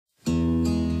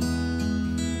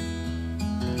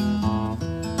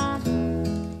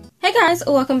Hey guys,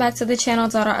 welcome back to the channel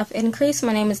Daughter of Increase.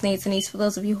 My name is Nate Denise. For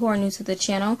those of you who are new to the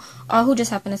channel or who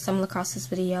just happen to stumble across this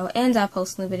video, and I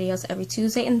post new videos every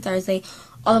Tuesday and Thursday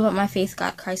all about my faith,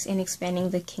 God, Christ, and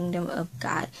expanding the kingdom of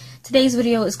God. Today's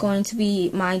video is going to be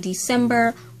my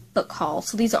December book haul.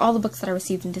 So these are all the books that I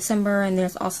received in December, and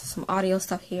there's also some audio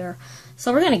stuff here.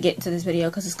 So we're going to get into this video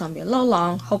because it's going to be a little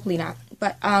long, hopefully not.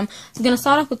 But I'm going to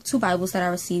start off with two Bibles that I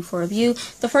received for review.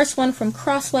 The first one from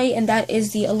Crossway, and that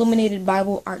is the Illuminated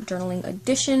Bible Art Journaling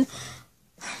Edition.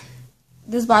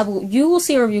 This Bible, you will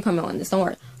see a review coming on this, don't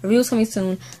worry. Review is coming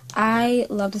soon. I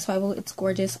love this Bible. It's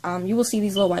gorgeous. You will see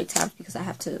these little white tabs because I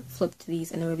have to flip to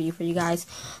these in the review for you guys.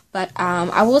 But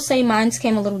I will say mine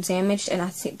came a little damaged, and I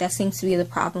think that seems to be the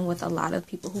problem with a lot of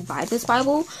people who buy this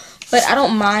Bible. But I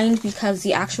don't mind because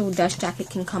the actual dust jacket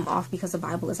can come off because the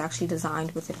Bible is actually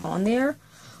designed with it on there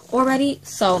already.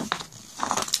 So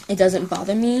it doesn't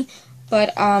bother me.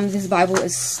 But this Bible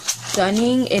is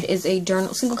stunning. It is a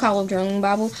single column journaling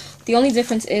Bible. The only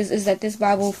difference is that this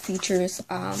Bible features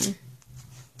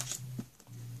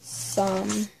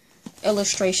some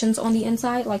illustrations on the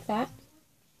inside like that.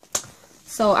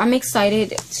 So I'm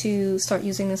excited to start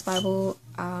using this Bible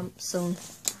soon.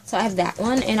 So I have that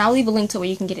one, and I'll leave a link to where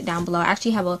you can get it down below. I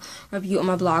actually have a review on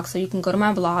my blog, so you can go to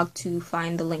my blog to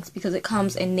find the links because it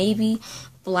comes in navy,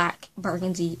 black,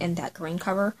 burgundy, and that green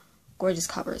cover. Gorgeous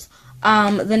covers.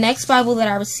 The next Bible that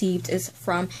I received is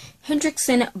from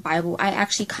Hendrickson Bible. I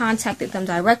actually contacted them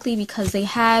directly because they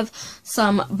have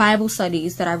some Bible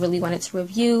studies that I really wanted to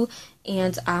review,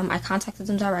 and I contacted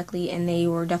them directly, and they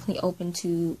were definitely open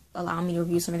to allow me to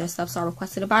review some of their stuff. So I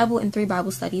requested a Bible and 3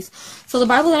 Bible studies. So the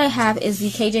Bible that I have is the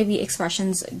KJV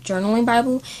Expressions Journaling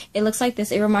Bible. It looks like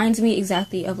this. It reminds me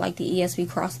exactly of like the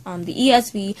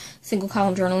ESV single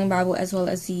column journaling Bible, as well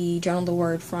as the Journal the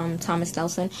Word from Thomas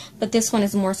Nelson. But this one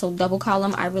is more so double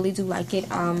column. I really do like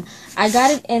it. I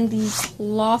got it in the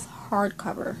cloth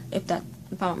hardcover,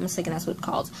 if I'm not mistaken, that's what it's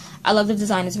called. I love the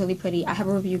design. It's really pretty. I have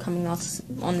a review coming on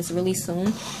this really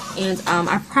soon, and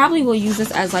I probably will use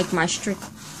this as like my strict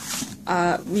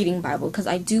reading Bible because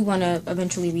I do want to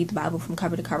eventually read the Bible from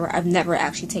cover to cover. I've never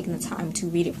actually taken the time to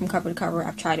read it from cover to cover.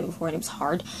 I've tried it before and it was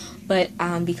hard, but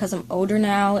because I'm older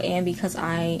now and because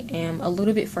I am a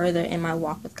little bit further in my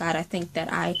walk with God, I think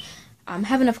that I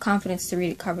have enough confidence to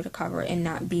read it cover to cover and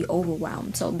not be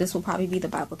overwhelmed. So this will probably be the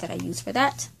Bible that I use for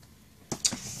that.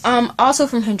 Also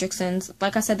from Hendrickson's,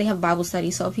 like I said, they have Bible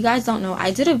study. So if you guys don't know, I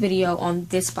did a video on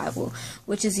this Bible,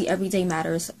 which is the Everyday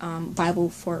Matters Bible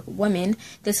for women.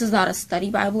 This is not a study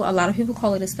Bible. A lot of people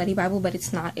call it a study Bible, but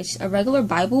it's not. It's a regular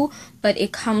Bible, but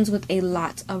it comes with a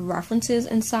lot of references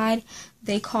inside.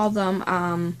 They call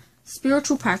them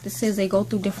spiritual practices. They go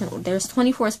through there's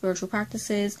 24 spiritual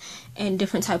practices and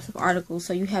different types of articles.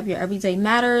 So you have your Everyday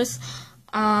Matters.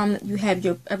 You have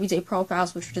your everyday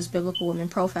profiles, which are just biblical women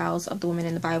profiles of the women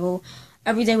in the Bible.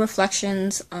 Everyday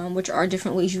reflections, which are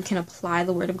different ways you can apply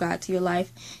the Word of God to your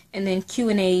life. And then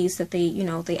Q&As that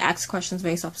they ask questions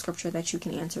based off scripture that you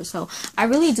can answer. So I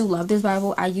really do love this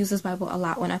Bible. I use this Bible a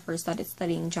lot when I first started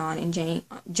studying John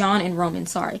and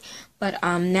Romans, sorry. But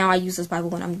now I use this Bible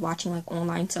when I'm watching like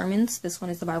online sermons. This one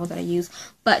is the Bible that I use.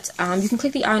 But you can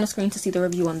click the eye on the screen to see the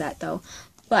review on that though.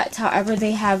 But, however,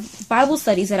 they have Bible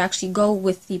studies that actually go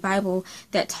with the Bible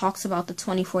that talks about the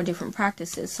 24 different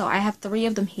practices. So I have 3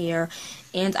 of them here,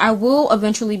 and I will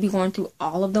eventually be going through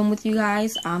all of them with you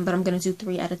guys, but I'm going to do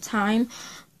 3 at a time.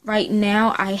 Right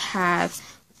now, I have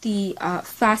the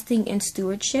Fasting and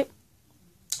Stewardship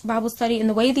Bible study, and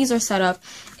the way these are set up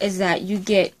is that you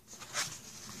get...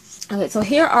 Okay, so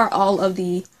here are all of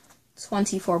the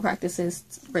 24 practices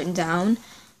written down,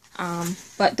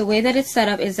 but the way that it's set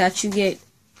up is that you get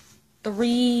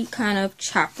 3 kind of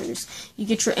chapters. You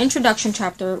get your introduction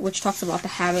chapter, which talks about the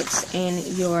habits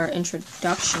in your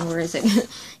introduction. Where is it?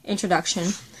 Introduction.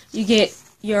 You get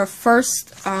your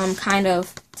first kind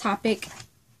of topic.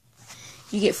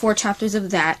 You get 4 chapters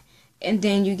of that. And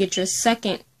then you get your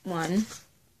second one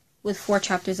with 4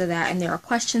 chapters of that. And there are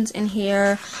questions in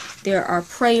here. There are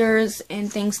prayers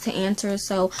and things to answer.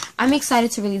 So I'm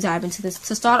excited to really dive into this.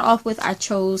 To start off with, I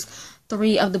chose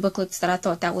 3 of the booklets that I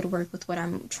thought that would work with what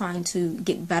I'm trying to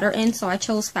get better in. So I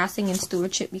chose Fasting and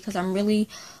Stewardship because I'm really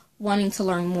wanting to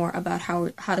learn more about how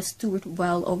to steward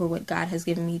well over what God has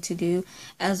given me to do,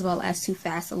 as well as to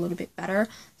fast a little bit better.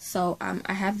 So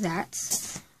I have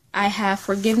that. I have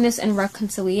Forgiveness and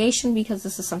Reconciliation because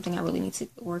this is something I really need to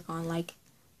work on. Like,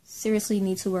 seriously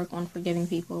need to work on forgiving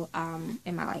people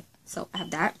in my life. So I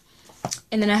have that.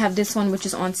 And then I have this one, which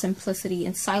is on Simplicity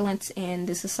and Silence, and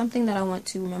this is something that I want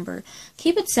to remember.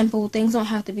 Keep it simple. Things don't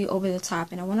have to be over the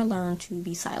top, and I want to learn to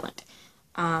be silent.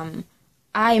 I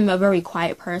am a very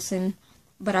quiet person,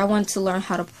 but I want to learn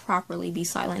how to properly be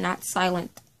silent, not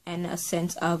silent in a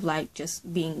sense of like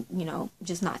just being, you know,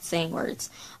 just not saying words.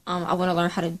 I want to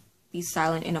learn how to be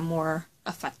silent in a more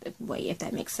effective way, if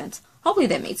that makes sense. Hopefully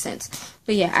that made sense.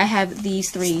 But yeah, I have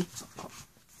these 3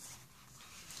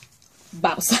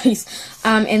 Bible studies.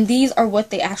 And these are what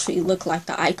they actually look like,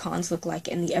 the icons look like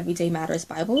in the Everyday Matters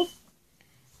Bible.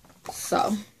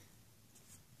 So,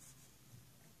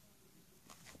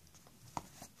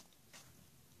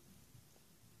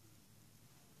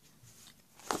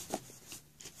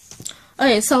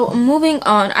 okay, so moving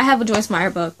on, I have a Joyce Meyer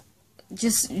book.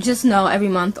 Just know every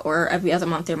month or every other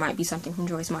month there might be something from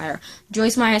Joyce Meyer.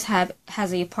 Joyce Meyer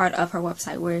has a part of her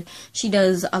website where she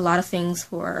does a lot of things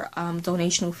for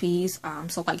donational fees.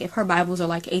 So like if her Bibles are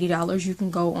like $80, you can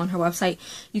go on her website.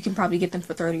 You can probably get them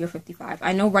for $30 or $55.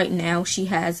 I know right now she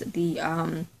has the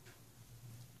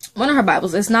one of her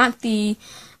Bibles. It's not the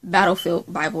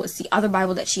Battlefield Bible. It's the other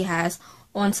Bible that she has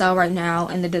on sale right now,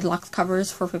 and the deluxe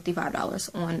covers for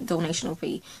 $55 on donational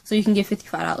fee, so you can get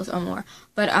 $55 or more.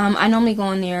 But I normally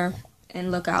go in there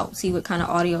and look out, see what kind of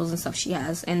audios and stuff she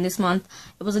has. And this month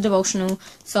it was a devotional,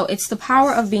 so it's The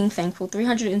Power of Being Thankful,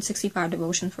 365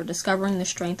 devotions for discovering the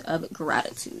strength of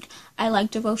gratitude. I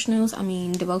like devotionals. I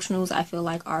mean, devotionals I feel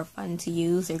like are fun to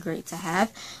use. They're great to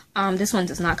have. This one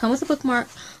does not come with a bookmark,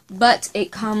 but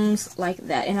it comes like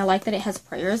that, and I like that it has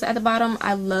prayers at the bottom.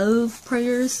 I love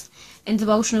prayers in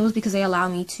devotionals because they allow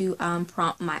me to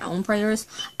prompt my own prayers.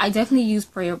 I definitely use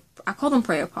I call them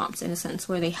prayer prompts in a sense,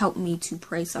 where they help me to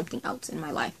pray something else in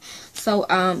my life. So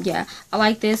yeah, I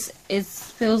like this. It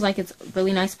feels like it's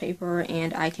really nice paper,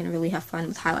 and I can really have fun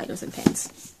with highlighters and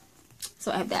pens.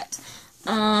 So I have that.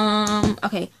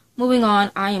 Okay, moving on.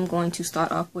 I am going to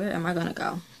start off. Where am I gonna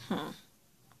go?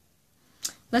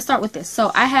 Let's start with this.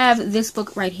 So I have this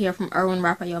book right here from Erwin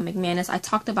Raphael McManus. I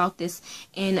talked about this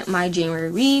in my January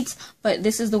reads, but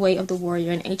this is The Way of the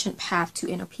Warrior, an ancient path to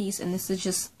inner peace. And this is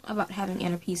just about having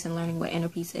inner peace and learning what inner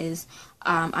peace is.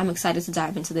 I'm excited to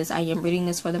dive into this. I am reading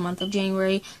this for the month of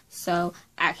January, so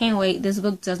I can't wait. This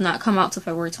book does not come out till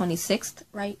February 26th,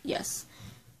 right? Yes.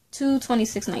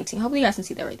 2/26/19. Hopefully you guys can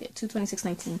see that right there.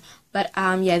 2/26/19. But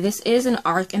yeah, this is an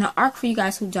ARC, and an ARC, for you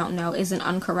guys who don't know, is an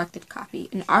uncorrected copy.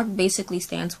 An ARC basically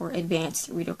stands for Advanced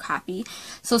Reader Copy.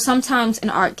 So sometimes an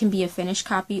ARC can be a finished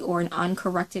copy or an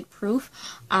uncorrected proof.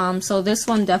 So this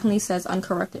one definitely says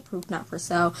uncorrected proof, not for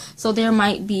sale. So there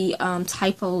might be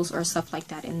typos or stuff like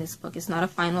that in this book. It's not a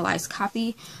finalized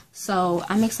copy. So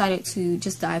I'm excited to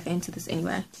just dive into this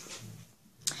anyway.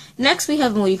 Next, we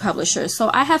have Moody Publishers.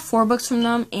 So I have 4 books from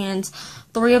them, and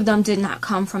 3 of them did not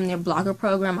come from their blogger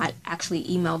program. I actually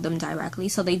emailed them directly.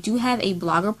 So they do have a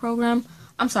blogger program.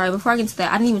 I'm sorry, before I get into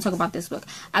that, I didn't even talk about this book.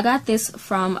 I got this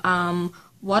from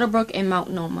Waterbrook and Mount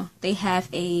Noma. They have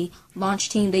a launch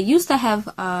team. They used to have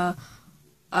a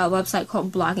website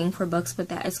called Blogging for Books, but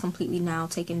that is completely now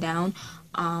taken down.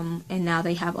 And now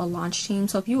they have a launch team.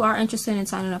 So if you are interested in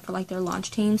signing up for like their launch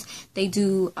teams, they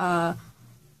do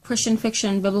Christian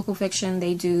fiction, biblical fiction,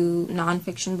 they do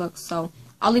non-fiction books. So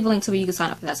I'll leave a link to where you can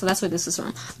sign up for that. So that's where this is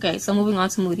from. Okay, so moving on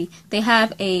to Moody. They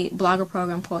have a blogger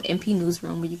program called MP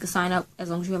Newsroom, where you can sign up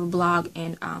as long as you have a blog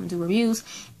and do reviews,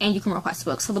 and you can request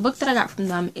books. So the book that I got from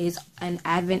them is an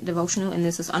Advent devotional, and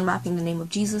this is Unwrapping the Name of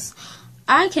Jesus.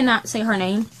 I cannot say her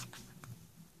name.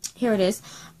 Here it is.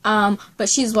 But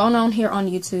she's well known here on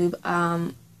YouTube.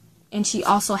 And she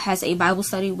also has a Bible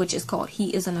study, which is called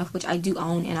He Is Enough, which I do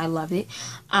own, and I love it.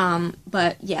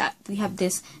 But yeah, we have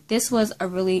this. This was a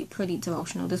really pretty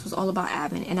devotional. This was all about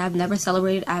Advent, and I've never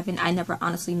celebrated Advent. I never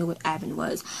honestly knew what Advent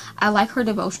was. I like her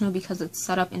devotional because it's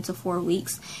set up into 4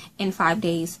 weeks and 5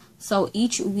 days. So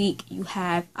each week you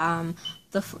have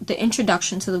the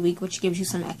introduction to the week, which gives you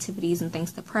some activities and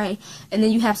things to pray, and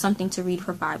then you have something to read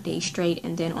for 5 days straight,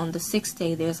 and then on the 6th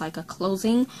day there's like a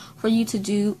closing for you to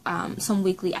do some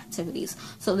weekly activities.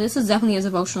 So this is definitely a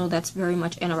devotional that's very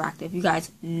much interactive. You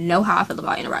guys know how I feel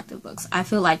about interactive books. I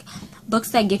feel like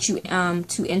books that get you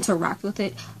to interact with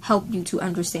it help you to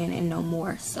understand and know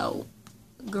more. So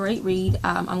great read.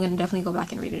 I'm going to definitely go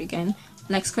back and read it again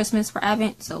next Christmas for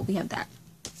Advent, so we have that.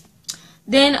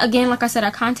 Then again, like I said,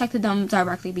 I contacted them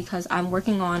directly because I'm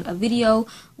working on a video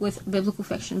with biblical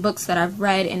fiction books that I've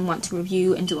read and want to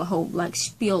review and do a whole like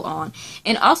spiel on.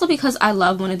 And also because I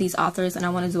love one of these authors and I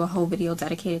want to do a whole video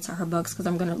dedicated to her books, because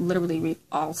I'm going to literally read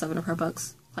all 7 of her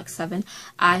books. Like 7.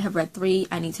 I have read 3.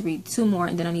 I need to read 2 more,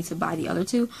 and then I need to buy the other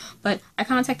 2. But I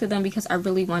contacted them because I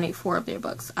really wanted 4 of their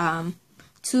books.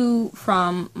 2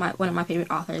 from one of my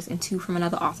favorite authors and 2 from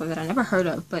another author that I never heard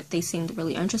of, but they seemed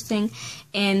really interesting.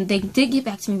 And they did get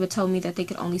back to me but told me that they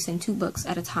could only send 2 books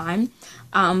at a time.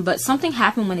 But something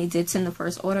happened when they did send the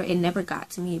first order. It never got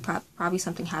to me. Probably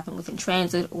something happened within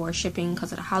transit or shipping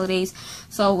because of the holidays.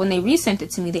 So when they resent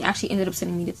it to me, they actually ended up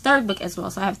sending me the 3rd book as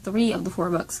well. So I have 3 of the 4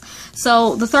 books.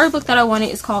 So the 3rd book that I wanted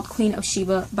is called Queen of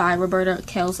Sheba by Roberta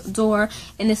Kelsdor,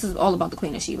 and this is all about the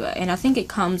Queen of Sheba. And I think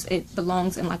it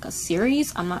belongs in like a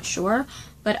series. I'm not sure,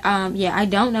 but yeah, I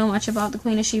don't know much about the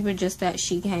Queen of Sheba, just that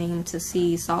she came to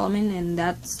see Solomon, and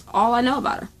that's all I know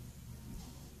about her.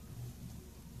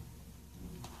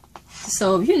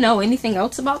 So if you know anything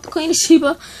else about the Queen of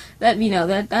Sheba, let me know.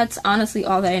 That's honestly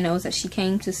all that I know, is that she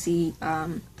came to see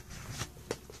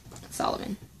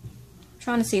Solomon. I'm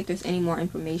trying to see if there's any more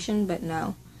information, but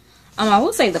no. I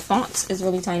will say the font is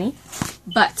really tiny,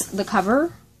 but the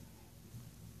cover,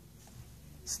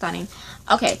 stunning.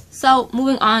 Okay, so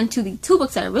moving on to the 2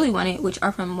 books that I really wanted, which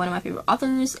are from one of my favorite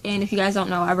authors. And if you guys don't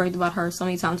know, I've raved about her so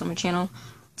many times on my channel.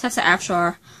 Tessa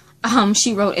Afshar.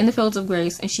 She wrote In the Fields of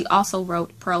Grace, and she also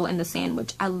wrote Pearl in the Sand,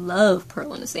 which I love.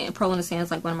 Pearl in the Sand. Pearl in the Sand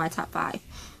is like one of my top 5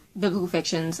 biblical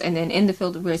fictions, and then In the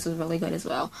Field of Grace was really good as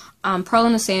well. Pearl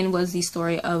in the Sand was the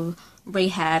story of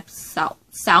Rahab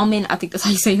Salmon, I think that's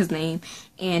how you say his name,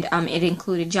 and it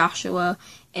included Joshua.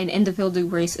 And In the Field of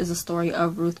Grace is a story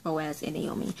of Ruth, Boaz, and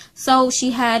Naomi. So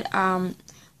she had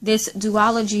this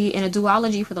duology, and a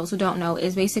duology, for those who don't know,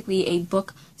 is basically a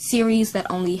book series that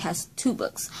only has 2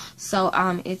 books. So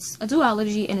it's a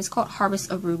duology, and it's called Harvest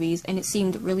of Rubies, and it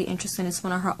seemed really interesting. It's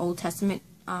one of her Old Testament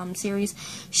series.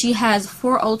 She has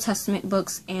 4 Old Testament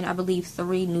books and I believe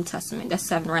 3 New Testament. That's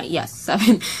 7, right? Yes,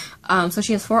 7. So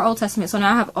she has 4 Old Testament. So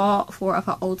now I have all 4 of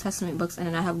her Old Testament books, and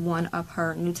then I have 1 of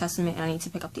her New Testament, and I need to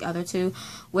pick up the other 2,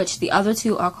 which the other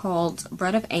 2 are called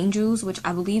Bread of Angels, which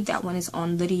I believe that one is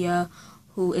on Lydia,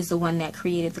 who is the one that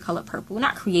created the color purple.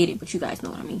 Not created, but you guys know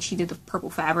what I mean. She did the purple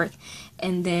fabric.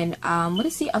 And then what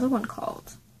is the other one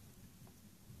called?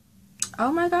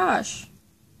 Oh my gosh,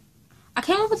 I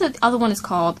can't remember what the other one is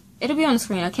called. It'll be on the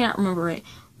screen. I cannot remember it.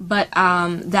 But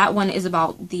that one is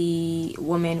about the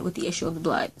woman with the issue of the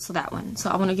blood. So that one. So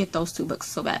I want to get those 2 books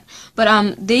so bad.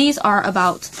 But these are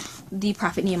about the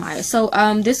prophet Nehemiah. So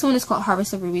this one is called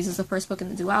Harvest of Rubies. It's the first book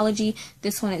in the duology.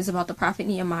 This one is about the prophet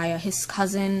Nehemiah, his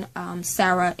cousin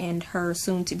Sarah, and her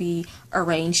soon-to-be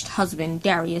arranged husband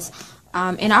Darius.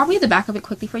 And I'll read the back of it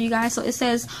quickly for you guys. So it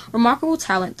says, remarkable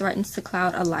talent threatens to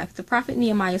cloud a life. The prophet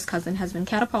Nehemiah's cousin has been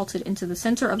catapulted into the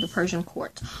center of the Persian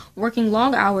court, working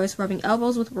long hours, rubbing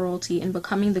elbows with royalty, and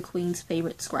becoming the queen's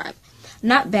favorite scribe.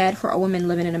 Not bad for a woman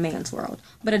living in a man's world,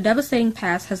 but a devastating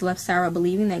past has left Sarah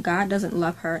believing that God doesn't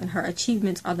love her and her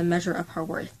achievements are the measure of her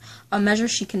worth, a measure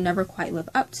she can never quite live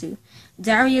up to.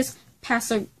 Darius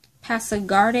Passagarde,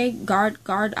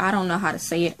 I don't know how to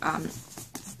say it,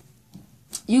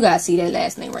 you guys see that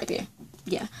last name right there.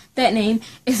 Yeah, that name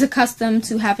is accustomed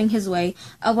to having his way.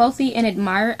 A wealthy and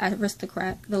admired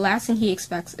aristocrat, the last thing he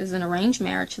expects is an arranged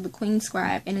marriage to the queen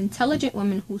scribe, an intelligent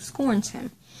woman who scorns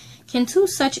him. Can 2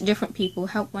 such different people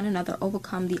help one another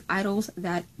overcome the idols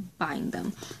that bind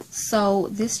them? So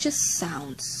this just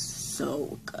sounds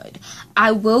so good.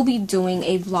 I will be doing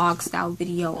a vlog style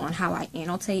video on how I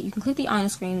annotate. You can click the on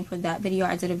screen for that video.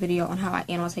 I did a video on how I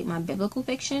annotate my biblical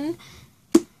fiction.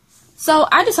 So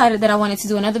I decided that I wanted to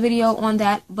do another video on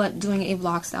that, but doing a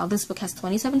vlog style. This book has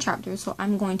 27 chapters, so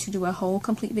I'm going to do a whole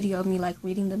complete video of me like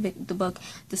reading the book,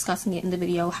 discussing it in the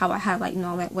video, how I highlight and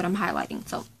all that, what I'm highlighting.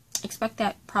 So expect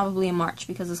that probably in March,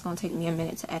 because it's going to take me a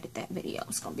minute to edit that video.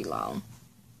 It's going to be long.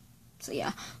 So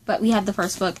yeah, but we have the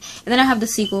first book, and then I have the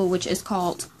sequel, which is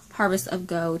called Harvest of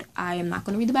Gold. I am not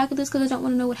going to read the back of this because I don't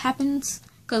want to know what happens,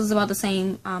 because it's about the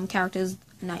same characters.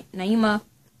 Naima,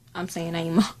 I'm saying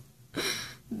Naima.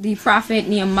 The prophet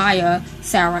Nehemiah,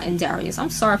 Sarah, and Darius. I'm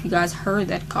sorry if you guys heard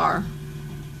that car.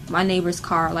 My neighbor's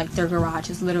car, like their garage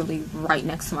is literally right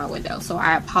next to my window, so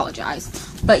I apologize.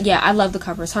 But yeah, I love the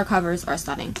covers. Her covers are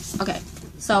stunning. Okay,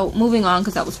 so moving on,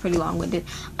 because that was pretty long-winded.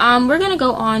 We're gonna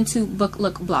go on to Book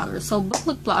Look Bloggers. So Book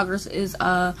Look Bloggers is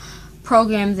a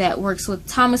program that works with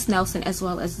Thomas Nelson as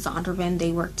well as Zondervan.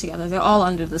 They work together. They're all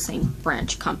under the same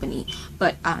branch company,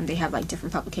 but they have like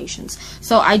different publications.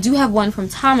 So I do have one from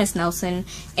Thomas Nelson,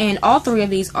 and all 3 of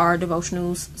these are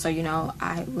devotionals, so you know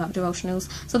I love devotionals.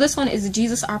 So this one is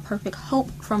Jesus Our Perfect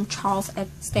Hope from Charles F.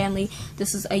 Stanley.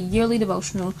 This is a yearly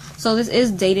devotional. So this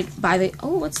is dated by the,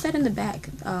 oh, what's that in the back?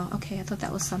 Okay, I thought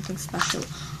that was something special.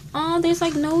 Oh, there's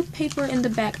like note paper in the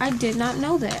back. I did not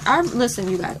know that.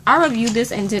 Listen, you guys, I reviewed this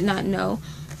and did not know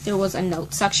there was a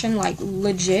note section, like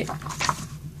legit.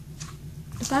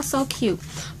 That's so cute.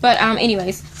 But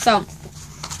anyways, so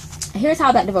here's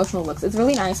how that devotional looks. It's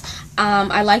really nice.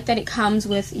 I like that it comes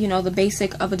with, you know, the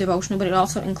basic of a devotional, but it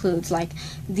also includes like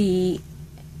the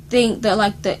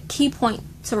key point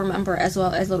to remember, as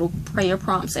well as little prayer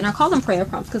prompts. And I call them prayer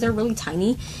prompts because they're really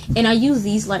tiny, and I use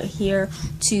these right here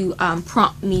to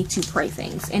prompt me to pray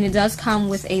things. And it does come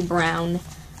with a brown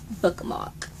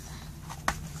bookmark.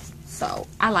 So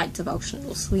I like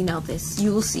devotionals. We know this.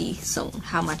 You will see soon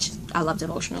how much I love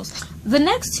devotionals. The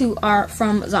next two are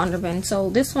from Zondervan. So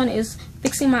this one is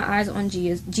Fixing My Eyes on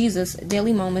Jesus,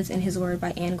 Daily Moments in His Word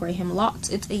by Anne Graham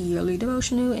Lotz. It's a yearly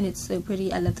devotional, and it's so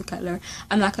pretty. I love the color.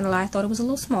 I'm not going to lie, I thought it was a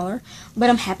little smaller, but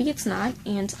I'm happy it's not.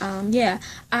 And yeah,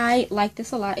 I like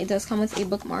this a lot. It does come with a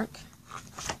bookmark,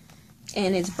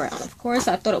 and it's brown. Of course,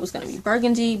 I thought it was going to be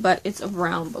burgundy, but it's a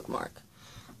brown bookmark.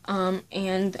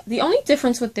 And the only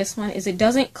difference with this one is it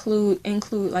doesn't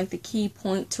include like the key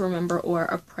point to remember or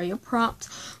a prayer prompt,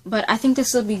 but I think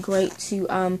this would be great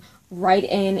to write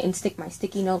in and stick my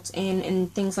sticky notes in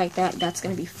and things like that. That's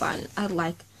going to be fun. I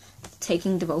like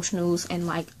taking devotionals and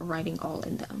like writing all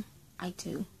in them. I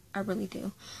do. I really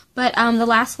do. But the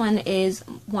last one is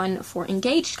one for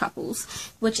engaged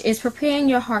couples, which is Preparing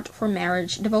Your Heart for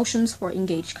Marriage, Devotions for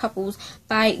Engaged Couples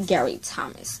by Gary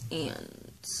Thomas. And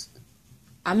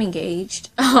I'm engaged,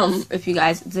 if you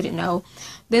guys didn't know.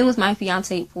 Been with my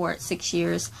fiance for 6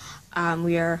 years.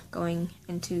 We are going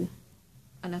into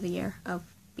another year of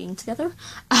being together.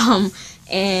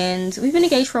 And we've been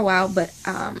engaged for a while, but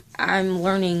I'm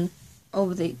learning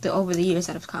over the years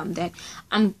that have come that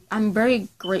I'm very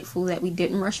grateful that we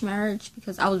didn't rush marriage,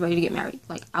 because I was ready to get married.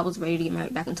 Like, I was ready to get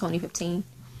married back in 2015.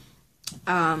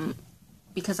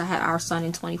 Because I had our son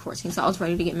in 2014, so I was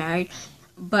ready to get married.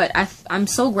 But I'm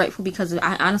so grateful, because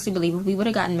I honestly believe if we would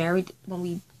have gotten married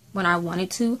when I wanted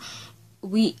to,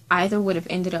 we either would have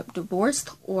ended up divorced,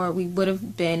 or we would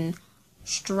have been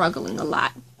struggling a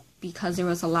lot, because there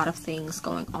was a lot of things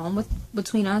going on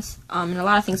between us, and a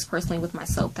lot of things personally with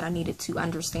myself that I needed to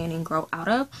understand and grow out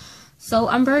of. So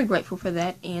I'm very grateful for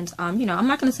that. And you know, I'm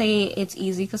not gonna say it's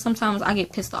easy, because sometimes I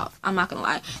get pissed off. I'm not gonna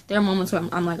lie. There are moments where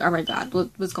I'm like, all right, God,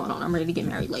 what's going on? I'm ready to get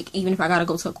married. Like, even if I gotta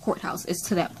go to a courthouse, it's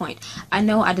to that point. I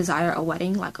know I desire a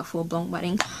wedding, like a full-blown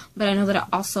wedding, but I know that I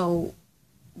also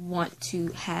want to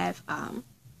have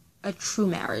a true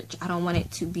marriage. I don't want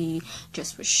it to be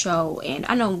just for show. And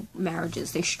I know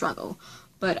marriages, they struggle,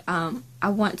 but I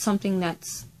want something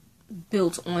that's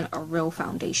built on a real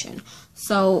foundation.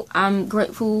 So I'm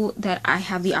grateful that I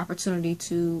have the opportunity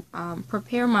to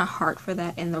prepare my heart for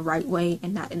that in the right way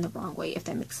and not in the wrong way, if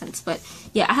that makes sense. But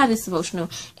yeah, I have this devotional,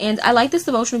 and I like this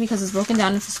devotional because it's broken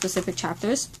down into specific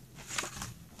chapters.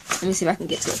 Let me see if I can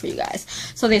get to it for you guys.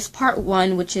 So there's part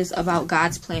 1, which is about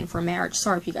God's plan for marriage.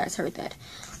 Sorry if you guys heard that.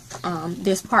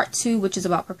 There's part 2, which is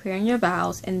about preparing your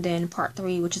vows, and then part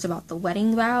 3, which is about the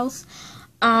wedding vows.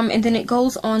 And then it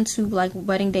goes on to like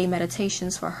wedding day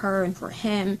meditations for her and for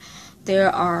him. There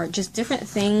are just different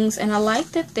things, and I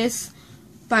like that this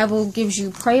Bible gives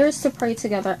you prayers to pray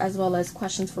together, as well as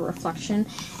questions for reflection.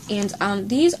 And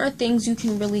these are things you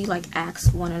can really like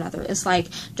ask one another. It's like,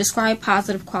 describe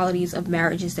positive qualities of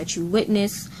marriages that you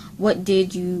witness. What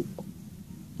did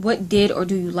or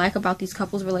do you like about these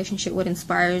couples' relationship? What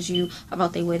inspires you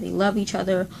about the way they love each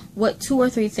other? What 2 or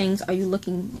 3 things are you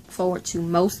looking forward to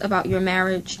most about your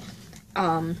marriage?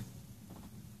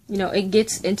 You know, it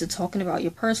gets into talking about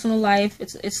your personal life.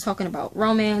 It's talking about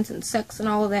romance and sex and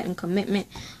all of that, and commitment.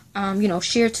 You know,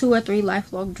 share 2 or 3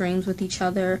 lifelong dreams with each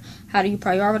other. How do you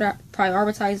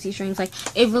prioritize these dreams? Like,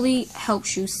 it really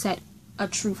helps you set a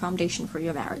true foundation for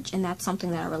your marriage, and that's something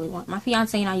that I really want. My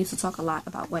fiance and I used to talk a lot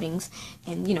about weddings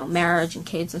and, you know, marriage and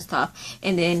kids and stuff,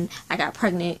 and then I got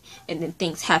pregnant, and then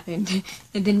things happened,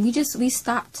 and then we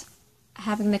stopped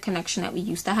having the connection that we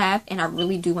used to have, and I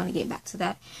really do want to get back to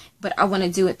that, but I want to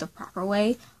do it the proper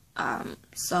way.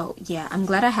 So yeah, I'm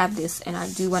glad I have this, and I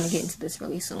do want to get into this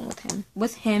really soon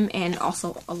with him and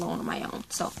also alone on my own.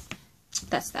 So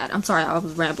that's that. I'm sorry I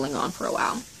was rambling on for a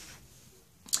while.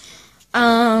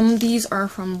 These are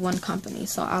from one company,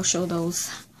 so I'll show those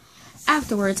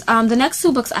afterwards. The next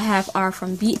 2 books I have are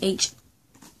from B&H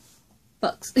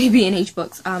Books. B&H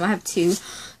Books. I have 2.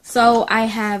 So I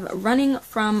have Running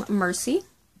from Mercy,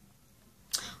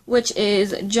 which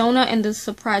is Jonah and the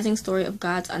Surprising Story of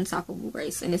God's Unstoppable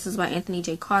Grace, and this is by Anthony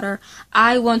J. Carter.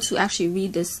 I want to actually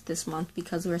read this month,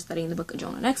 because we're studying the book of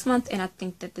Jonah next month, and I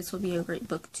think that this will be a great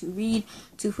book to read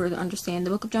to further understand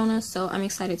the book of Jonah. So I'm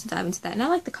excited to dive into that, and I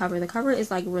like the cover. The cover is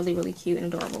like really, really cute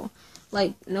and adorable.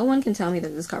 Like, no one can tell me that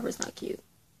this cover is not cute.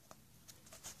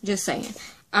 Just saying.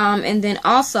 And then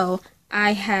also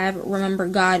I have Remember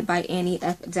God by Annie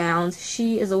F. Downs.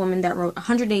 She is a woman that wrote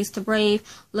 100 Days to Brave,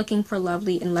 Looking for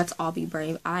Lovely, and Let's All Be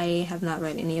Brave. I have not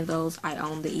read any of those. I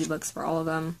own the ebooks for all of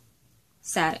them.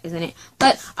 Sad, isn't it?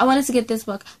 But I wanted to get this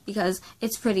book because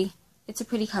it's pretty. It's a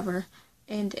pretty cover.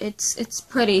 And it's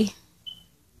pretty.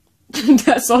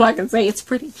 That's all I can say. It's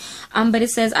pretty. But it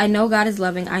says, I know God is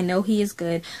loving. I know He is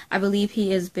good. I believe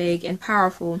He is big and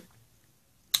powerful.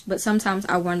 But sometimes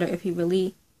I wonder if He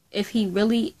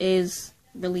really is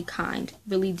really kind,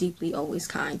 really deeply always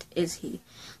kind, is He?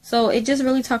 So it just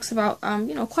really talks about,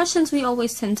 you know, questions we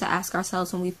always tend to ask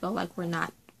ourselves when we feel like we're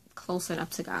not close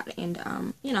enough to God.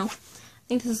 And, you know, I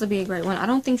think this will be a great one. I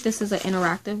don't think this is an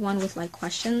interactive one with, like,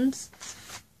 questions.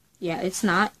 Yeah, it's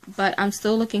not, but I'm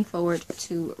still looking forward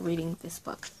to reading this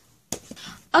book.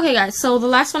 Okay, guys, so the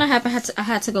last one I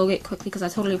had to go get quickly because I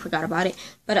totally forgot about it.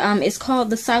 But it's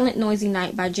called The Silent Noisy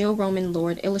Night by Jill Roman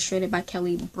Lord, illustrated by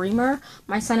Kelly Bremer.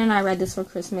 My son and I read this for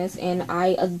Christmas, and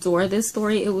I adore this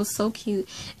story. It was so cute.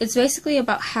 It's basically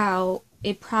about how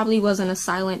it probably wasn't a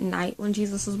silent night when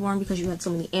Jesus was born because you had so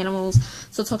many animals.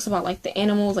 So it talks about, like, the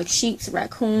animals, like sheep,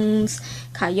 raccoons,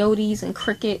 coyotes, and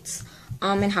crickets.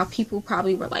 And how people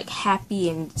probably were, like, happy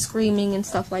and screaming and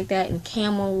stuff like that, and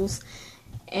camels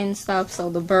and stuff. So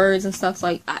the birds and stuff,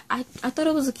 like, I thought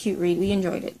it was a cute read. We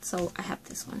enjoyed it, so I have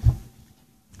this one,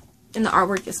 and the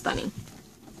artwork is stunning.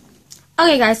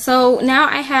 Okay, guys, so now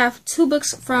I have 2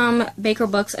 books from Baker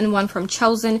Books and 1 from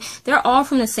Chosen. They're all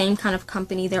from the same kind of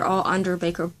company. They're all under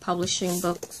Baker Publishing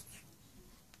Books.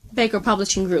 Baker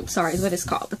Publishing Group, sorry, is what it's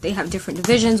called. But they have different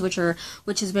divisions, which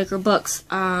is Baker Books.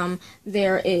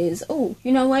 There is, oh,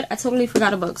 you know what? I totally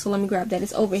forgot a book, so let me grab that.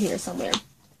 It's over here somewhere.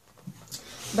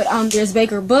 But there's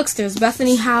Baker Books, there's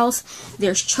Bethany House,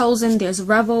 there's Chosen, there's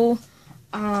Revel,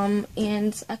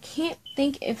 and I can't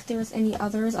think if there's any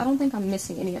others. I don't think I'm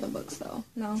missing any other books, though.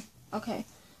 No? Okay.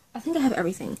 I think I have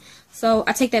everything. So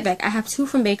I take that back. I have 2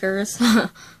 from Baker's.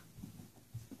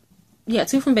 Yeah,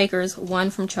 2 from Baker's, 1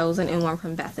 from Chosen, and 1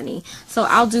 from Bethany. So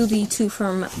I'll do the 2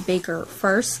 from Baker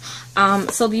first.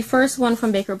 So the first one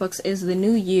from Baker Books is The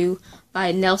New You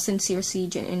by Nelson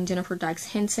Searcy and Jennifer Dykes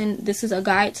Henson. This is a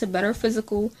guide to better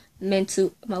physical,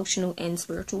 mental, emotional, and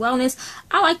spiritual wellness.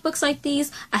 I like books like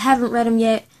these. I haven't read them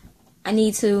yet. I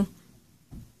need to.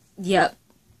 Yep.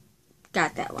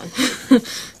 Got that one.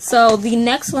 So the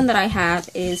next one that I have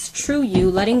is True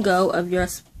You, Letting Go of Your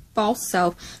False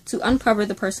Self to Uncover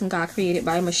the Person God Created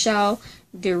by Michelle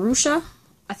DeRusha.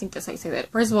 I think that's how you say that.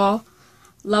 First of all,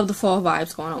 love the fall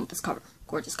vibes going on with this cover.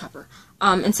 Gorgeous cover.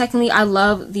 And secondly, I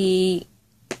love the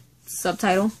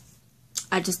subtitle.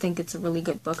 I just think it's a really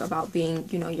good book about being,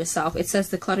 you know, yourself. It says,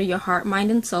 declutter your heart,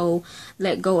 mind, and soul.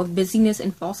 Let go of busyness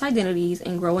and false identities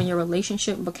and grow in your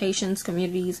relationship, vocations,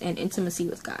 communities, and intimacy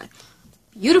with God.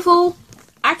 Beautiful.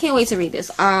 I can't wait to read this.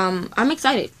 I'm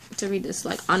excited to read this.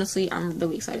 Like, honestly, I'm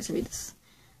really excited to read this.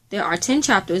 There are 10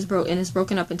 chapters, and it's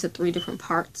broken up into 3 different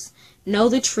parts. Know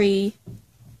the tree.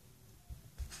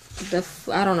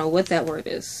 I don't know what that word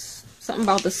is. Something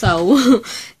about the soul.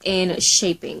 And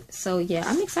shaping. So, yeah,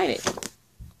 I'm excited.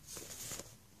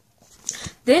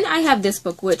 Then I have this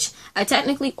book, which I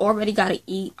technically already got an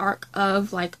e-arc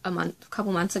of, like, a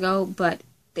couple months ago, but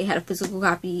they had a physical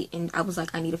copy, and I was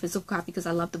like, I need a physical copy because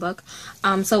I love the book.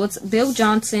 So it's Bill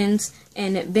Johnson's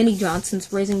and Benny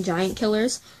Johnson's Raising Giant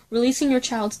Killers, Releasing Your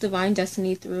Child's Divine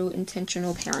Destiny Through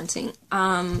Intentional Parenting.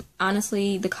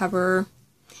 Honestly, the cover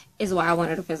is why I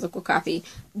wanted a physical copy.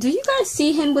 Do you guys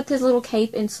see him with his little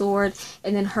cape and sword,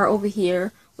 and then her over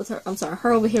here with her,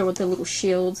 her over here with the little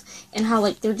shields, and how,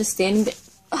 like, they're just standing there.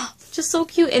 Oh, just so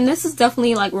cute. And this is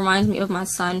definitely, like, reminds me of my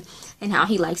son and how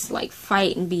he likes to, like,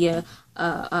 fight and be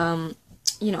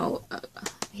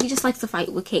he just likes to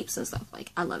fight with capes and stuff.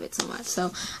 Like, I love it so much.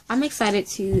 So I'm excited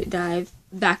to dive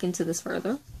back into this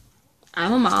further.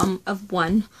 I'm a mom of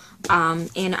 1,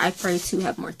 and I pray to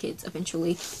have more kids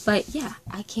eventually. But yeah,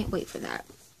 I can't wait for that.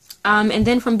 And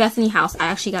then from Bethany House, I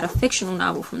actually got a fictional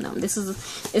novel from them. It's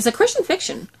a Christian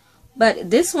fiction,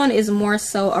 but this one is more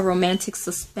so a romantic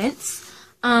suspense.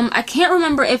 I can't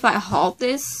remember if I hauled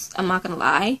this. I'm not gonna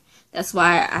lie. That's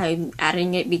why I'm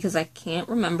adding it, because I can't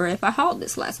remember if I hauled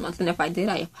this last month. And if I did,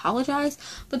 I apologize.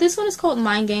 But this one is called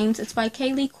Mind Games. It's by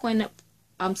Kaylee Quinn.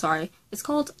 It's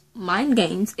called Mind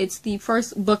Games. It's the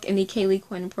first book in the Kaylee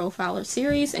Quinn Profiler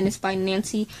series. And it's by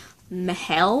Nancy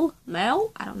Mel.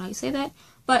 I don't know how you say that.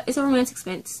 But it's a romantic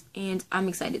suspense. And I'm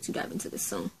excited to dive into this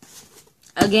soon.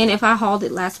 Again, if I hauled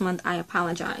it last month, I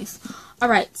apologize.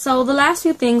 Alright, so the last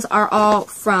few things are all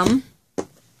from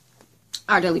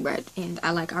Our Daily Bread, and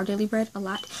I like Our Daily Bread a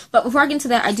lot. But before I get into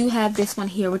that, I do have this one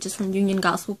here, which is from Union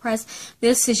Gospel Press.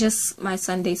 This is just my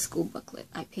Sunday school booklet.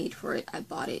 I paid for it. I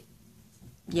bought it.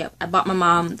 Yep, I bought my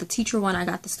mom the teacher one. I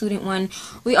got the student one.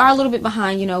 We are a little bit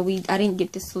behind, you know. I didn't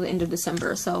get this till the end of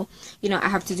December, so you know I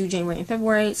have to do January and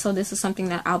February. So this is something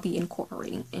that I'll be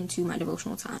incorporating into my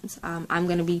devotional times. I'm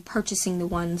gonna be purchasing the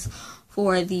ones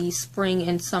for the spring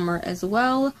and summer as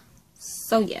well.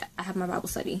 So yeah, I have my Bible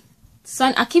study.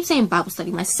 I keep saying Bible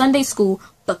study. My Sunday school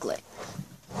booklet.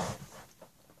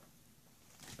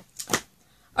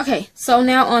 Okay, so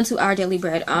now on to Our Daily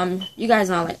Bread. You guys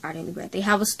know I like Our Daily Bread. They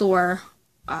have a store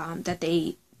that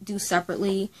they do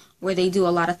separately where they do a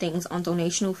lot of things on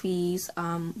donational fees,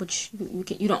 which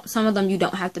some of them you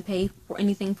don't have to pay for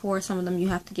anything for. Some of them you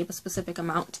have to give a specific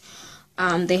amount.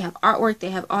 They have artwork,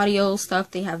 they have audio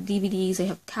stuff, they have DVDs, they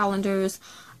have calendars.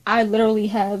 I literally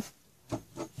have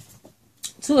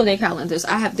 2 of their calendars.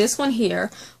 I have this one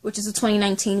here, which is a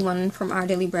 2019 one from Our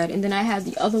Daily Bread, and then I have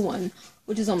the other one,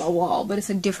 which is on my wall, but it's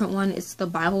a different one. It's the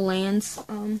Bible Lands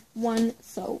one.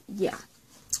 So yeah.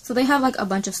 So they have like a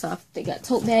bunch of stuff. They got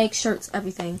tote bags, shirts,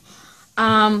 everything.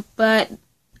 But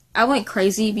I went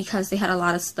crazy because they had a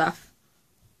lot of stuff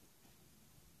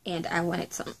and I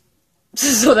wanted some.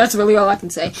 So that's really all I can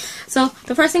say. So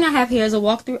the first thing I have here is a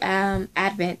walkthrough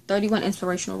Advent 31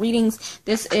 inspirational readings.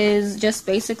 This is just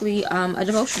basically a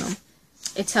devotional.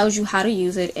 It tells you how to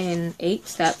use it in 8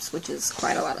 steps, which is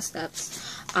quite a lot of steps.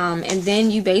 And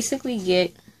then you basically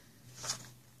get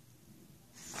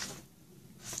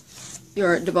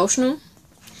your devotional.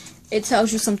 It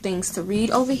tells you some things to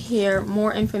read over here,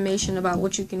 more information about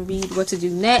what you can read, what to do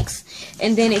next,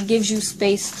 and then it gives you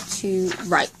space to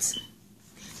write.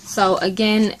 So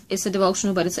again, it's a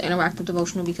devotional, but it's an interactive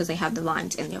devotional because they have the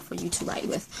lines in there for you to write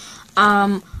with.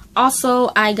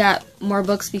 Also, I got more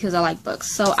books because I like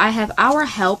books. So I have Our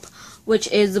Help, which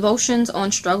is devotions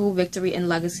on struggle, victory, and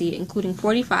legacy, including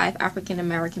 45 African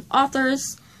American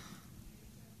authors.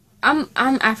 I'm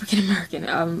African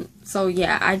American, so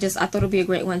yeah, I thought it would be a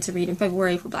great one to read in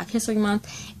February for Black History Month,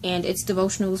 and it's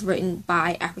devotionals written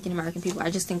by African American people. I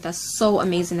just think that's so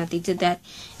amazing that they did that,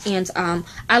 and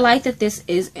I like that this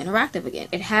is interactive again.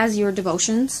 It has your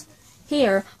devotions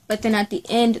here, but then at the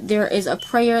end there is a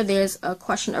prayer, there's a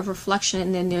question of reflection,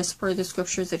 and then there's further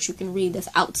scriptures that you can read that's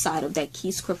outside of that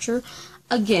key scripture.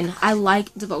 Again, I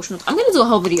like devotionals. I'm going to do a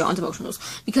whole video on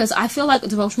devotionals because I feel like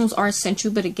devotionals are essential,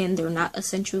 but again, they're not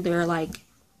essential. They're like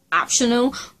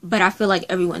optional, but I feel like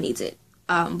everyone needs it.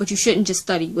 But you shouldn't just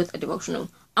study with a devotional.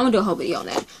 I'm going to do a whole video on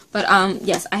that. But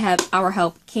yes, I have Our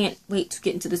Help. Can't wait to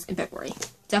get into this in February.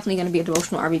 Definitely going to be a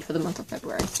devotional I read for the month of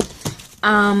February.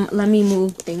 Let me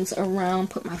move things around,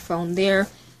 put my phone there.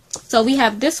 So we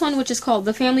have this one, which is called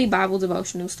The Family Bible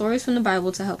Devotional, Stories from the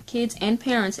Bible to Help Kids and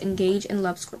Parents Engage and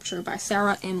Love Scripture by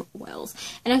Sarah M. Wells.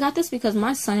 And I got this because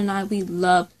my son and I, we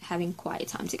love having quiet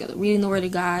time together, reading the Word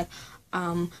of God,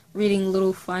 reading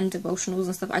little fun devotionals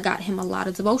and stuff. I got him a lot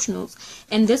of devotionals.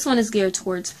 And this one is geared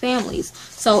towards families.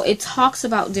 So it talks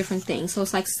about different things. So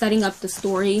it's like setting up the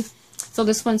story. So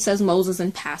this one says Moses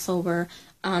and Passover.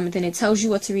 Then it tells you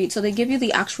what to read. So they give you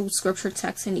the actual scripture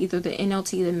text in either the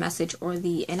NLT, the Message, or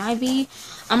the NIV.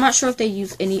 I'm not sure if they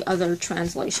use any other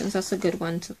translations. That's a good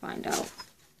one to find out.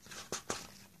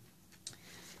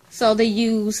 So they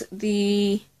use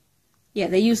the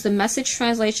Message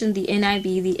translation, the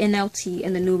NIV, the NLT,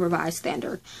 and the New Revised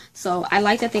Standard. So I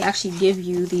like that they actually give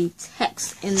you the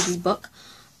text in the book.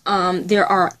 There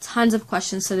are tons of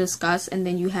questions to discuss, and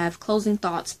then you have closing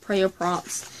thoughts, prayer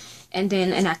prompts, and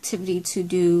then an activity to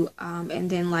do, and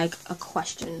then like a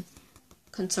question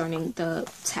concerning the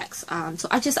text. So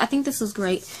I think this is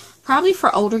great. Probably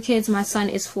for older kids. My son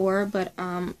is 4, but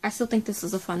I still think this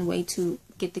is a fun way to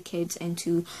get the kids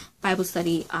into Bible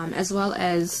study, as well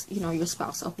as, you know, your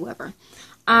spouse or whoever.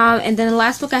 And then the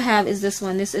last book I have is this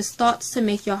one. This is Thoughts to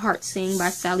Make Your Heart Sing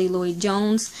by Sally Lloyd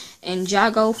Jones and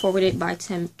Jago, forwarded by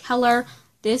Tim Keller.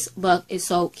 This book is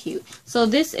so cute. So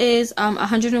this is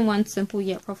 101 simple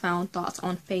yet profound thoughts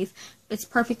on faith. It's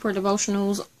perfect for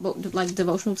devotionals, like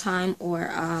devotional time,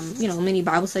 or you know, mini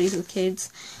Bible studies with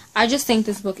kids. I just think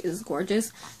this book is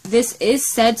gorgeous. This is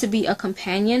said to be a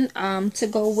companion to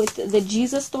go with the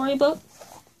Jesus storybook,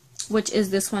 which is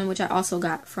this one, which I also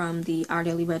got from the Our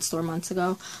Daily Bread store months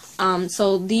ago.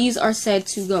 So these are said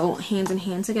to go hand in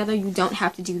hand together. You don't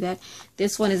have to do that.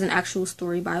 This one is an actual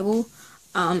story Bible.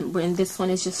 When this one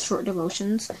is just short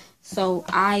devotions. So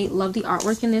I love the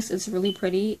artwork in this. It's really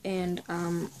pretty, and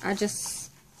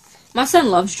my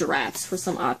son loves giraffes for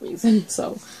some odd reason,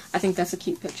 so I think that's a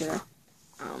cute picture.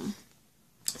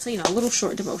 So, you know, little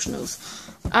short devotionals.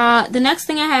 The next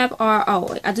thing I have are,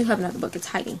 I do have another book. It's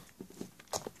hiding.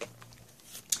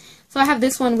 So I have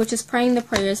this one, which is Praying the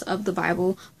Prayers of the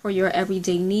Bible for Your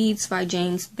Everyday Needs by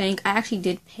James Bank. I actually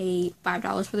did pay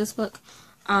 $5 for this book.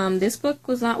 This book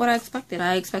was not what I expected.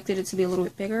 I expected it to be a little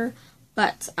bit bigger,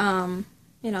 but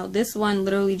you know, this one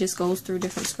literally just goes through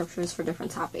different scriptures for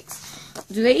different topics.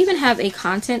 Do they even have a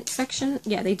content section?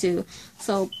 Yeah, they do.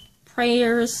 So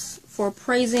prayers for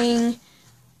praising,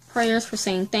 prayers for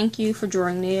saying thank you, for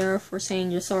drawing near, for saying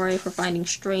you're sorry, for finding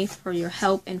strength, for your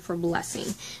help, and for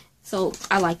blessing. So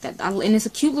I like that. And it's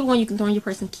a cute little one you can throw in your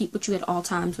purse and keep with you at all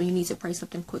times when you need to pray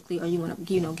something quickly, or you want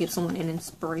to, you know, give someone an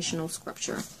inspirational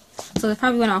scripture. So that's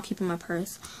probably one I'll keep in my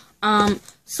purse.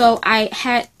 So I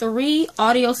had 3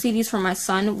 audio CDs for my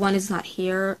son. One is not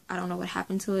here. I don't know what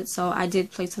happened to it. So I did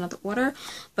place another order,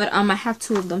 but I have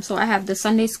 2 of them. So I have the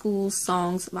Sunday School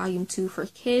Songs Volume 2 for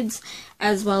kids,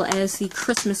 as well as the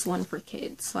Christmas one for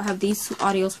kids. So I have these 2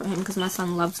 audios for him because my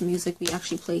son loves music. We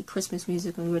actually played Christmas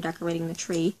music when we were decorating the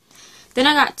tree. Then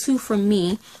I got 2 for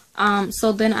me.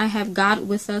 So then I have God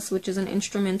With Us, which is an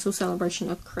instrumental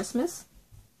celebration of Christmas.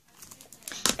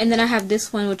 And then I have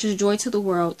this one, which is Joy to the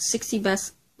World, 60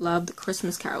 Best Loved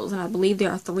Christmas Carols. And I believe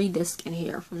there are 3 discs in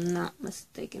here, if I'm not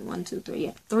mistaken. 1, 2, 3.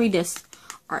 Yeah, 3 discs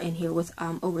are in here with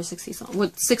over 60 songs.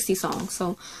 With 60 songs.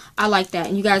 So I like that.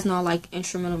 And you guys know I like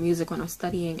instrumental music when I'm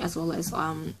studying, as well as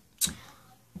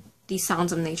the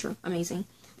sounds of nature. Amazing.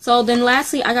 So then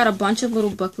lastly, I got a bunch of little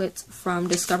booklets from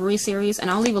Discovery Series, and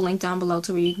I'll leave a link down below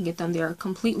to where you can get them. They're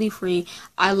completely free.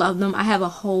 I love them. I have a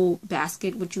whole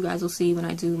basket, which you guys will see when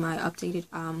I do my updated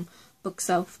book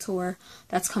self-tour.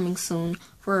 That's coming soon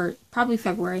for probably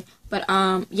February. But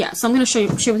yeah, so I'm going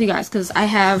to share with you guys because I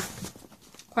have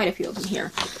quite a few of them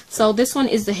here. So this one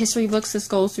is the history books. This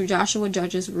goes through Joshua,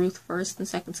 Judges, Ruth, 1st and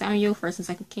 2nd Samuel, 1st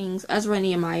and 2nd Kings, Ezra,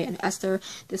 Nehemiah, and Esther.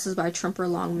 This is by Trimper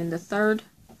Longman III.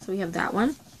 So we have that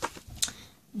one.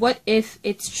 What If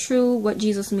It's True, What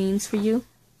Jesus Means for You.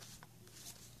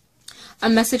 A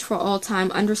Message for All Time,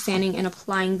 Understanding and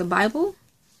Applying the Bible.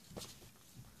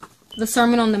 The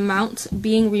Sermon on the Mount,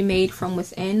 Being Remade from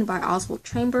Within by Oswald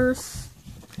Chambers.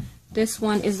 This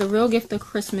one is The Real Gift of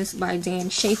Christmas by Dan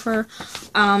Schaefer.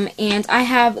 And I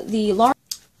have the large,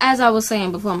 as I was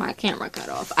saying before my camera cut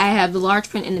off, I have the large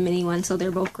print and the mini one, so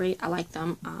they're both great. I like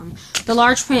them. The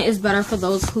large print is better for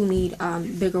those who need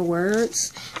bigger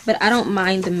words, but I don't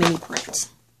mind the mini print.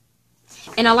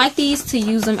 And I like these to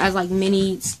use them as like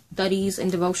mini studies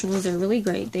and devotionals. They're really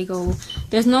great. They go,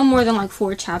 there's no more than like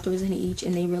 4 chapters in each,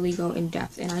 and they really go in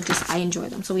depth, and I enjoy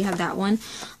them. So we have that one.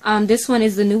 This one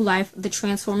is The New Life, The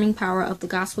Transforming Power of the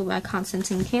Gospel by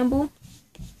Constantine Campbell.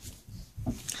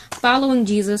 Following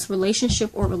Jesus,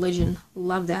 Relationship or Religion.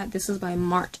 Love that. This is by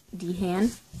Mart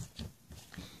Dehan.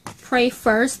 Pray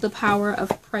First, The Power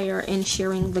of Prayer and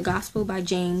Sharing the Gospel by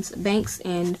James Banks.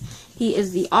 And he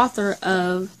is the author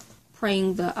of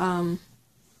Praying the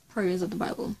Prayers of the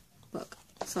Bible book.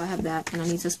 So I have that, and I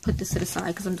need to put this to the side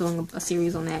because I'm doing a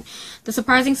series on that. The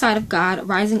Surprising Side of God,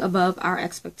 Rising Above Our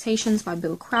Expectations by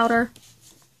Bill Crowder.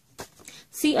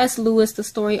 C.S. Lewis, The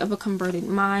Story of a Converted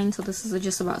Mind. So this is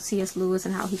just about C.S. Lewis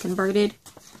and how he converted.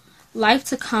 Life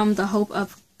to Come, The Hope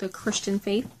of the Christian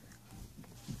Faith.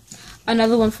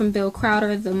 Another one from Bill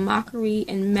Crowder, The Mockery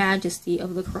and Majesty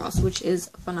of the Cross, which is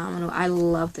phenomenal. I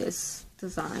love this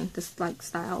design, this like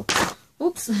style.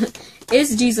 Oops.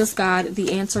 Is Jesus God?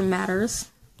 The Answer Matters.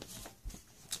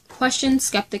 Question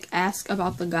Skeptic Ask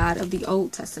About the God of the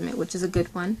Old Testament, which is a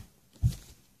good one.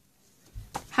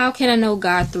 How Can I Know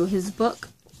God Through His Book?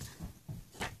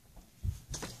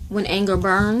 When Anger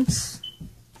Burns.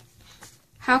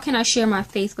 How Can I Share My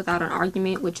Faith Without an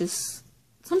Argument? Which is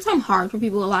sometimes hard for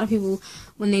people. A lot of people,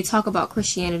 when they talk about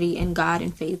Christianity and God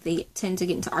and faith, they tend to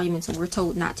get into arguments, and we're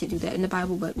told not to do that in the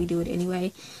Bible, but we do it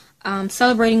anyway.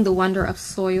 Celebrating the Wonder of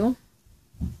Soil.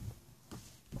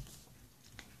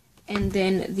 And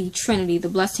then the Trinity, The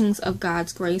Blessings of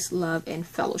God's Grace, Love, and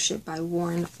Fellowship by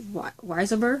Warren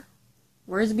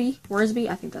Worsby,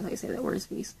 I think that's how you say that,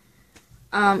 Worsby's.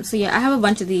 So yeah, I have a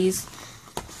bunch of these.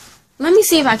 Let me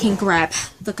see if I can grab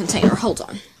the container. Hold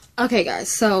on. Okay, guys,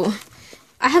 so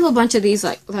I have a bunch of these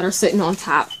like that are sitting on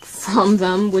top from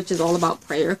them, which is all about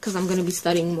prayer, because I'm going to be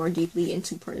studying more deeply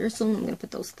into prayer soon. I'm going to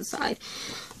put those to the side.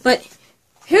 But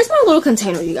here's my little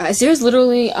container, you guys. There's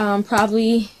literally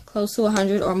probably close to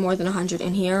 100 or more than 100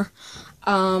 in here.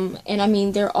 And I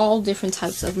mean, they're all different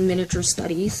types of miniature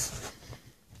studies.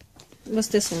 What's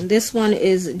this one? This one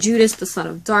is Judas, the Son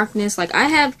of Darkness. Like, I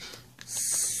have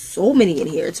so many in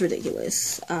here. It's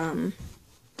ridiculous. And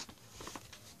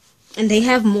they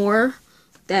have more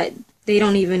that they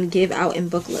don't even give out in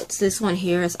booklets. This one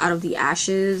here is Out of the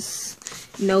Ashes,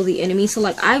 Know the Enemy. So,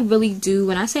 like, I really do.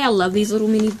 When I say I love these little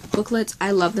mini booklets,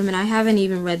 I love them. And I haven't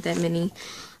even read that many.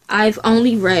 I've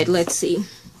only read, let's see,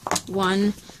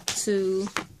 1, 2,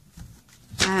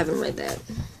 I haven't read that.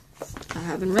 I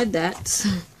haven't read that.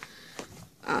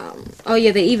 Oh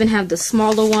yeah, they even have the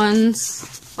smaller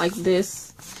ones like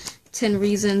this, 10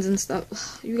 reasons and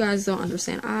stuff. You guys don't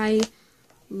understand. I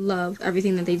love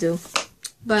everything that they do.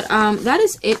 But that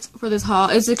is it for this haul.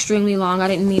 It's extremely long. I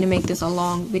didn't mean to make this a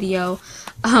long video.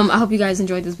 I hope you guys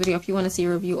enjoyed this video. If you want to see a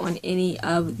review on any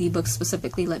of the books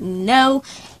specifically, let me know.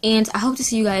 And I hope to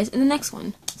see you guys in the next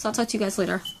one. So I'll talk to you guys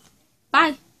later.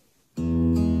 Bye!